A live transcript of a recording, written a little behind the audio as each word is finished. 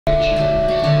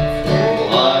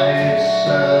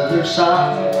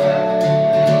side.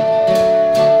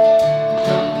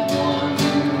 Someone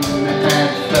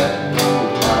has found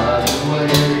right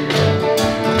away.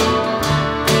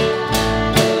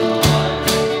 The light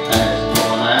has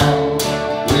gone out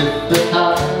with the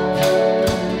tide.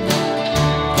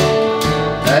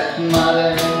 That might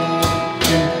have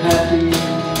been happy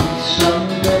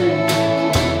someday.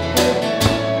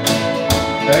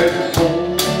 There's a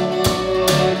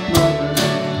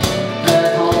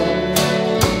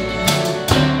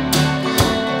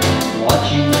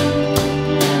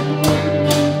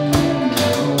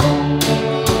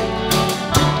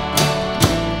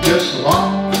just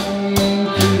longing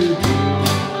to hear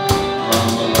from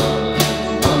a loved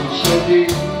one so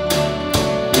dear.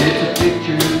 It's a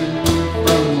picture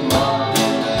from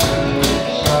life's other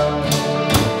side.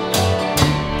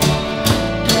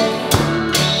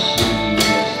 First scene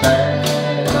is that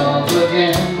of a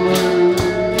gambler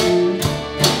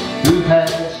who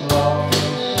has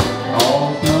lost all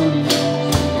money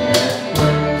at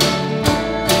play.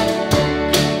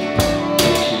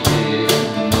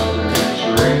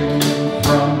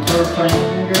 From her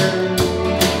finger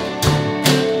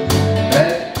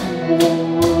that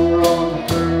wore on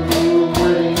her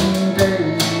wedding day.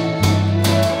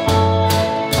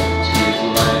 It's his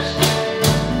last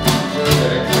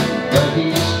second, but he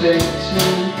stakes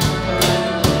it.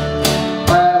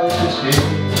 Bows his head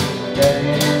that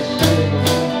instead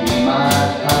he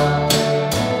might hide.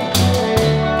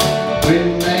 When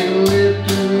they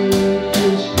lifted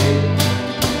his head,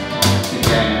 the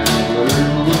gambler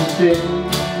was dead.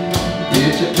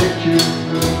 It's a picture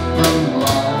from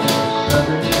life's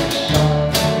other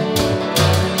side.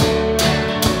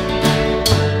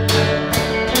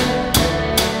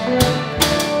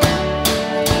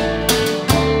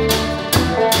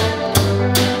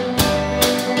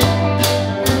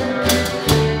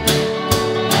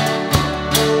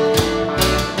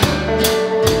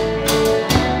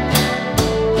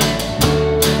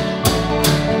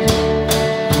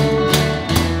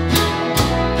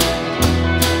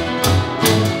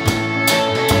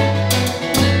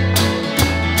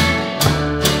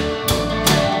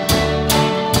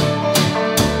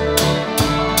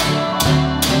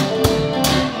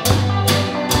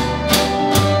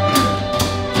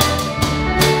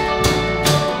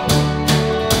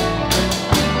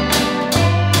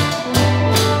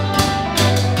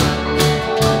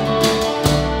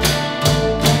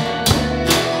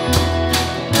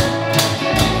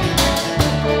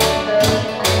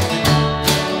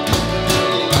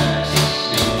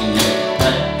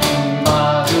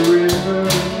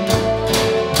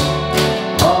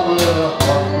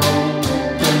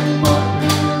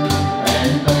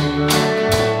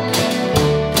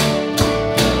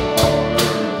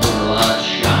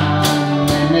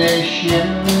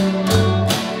 Yeah.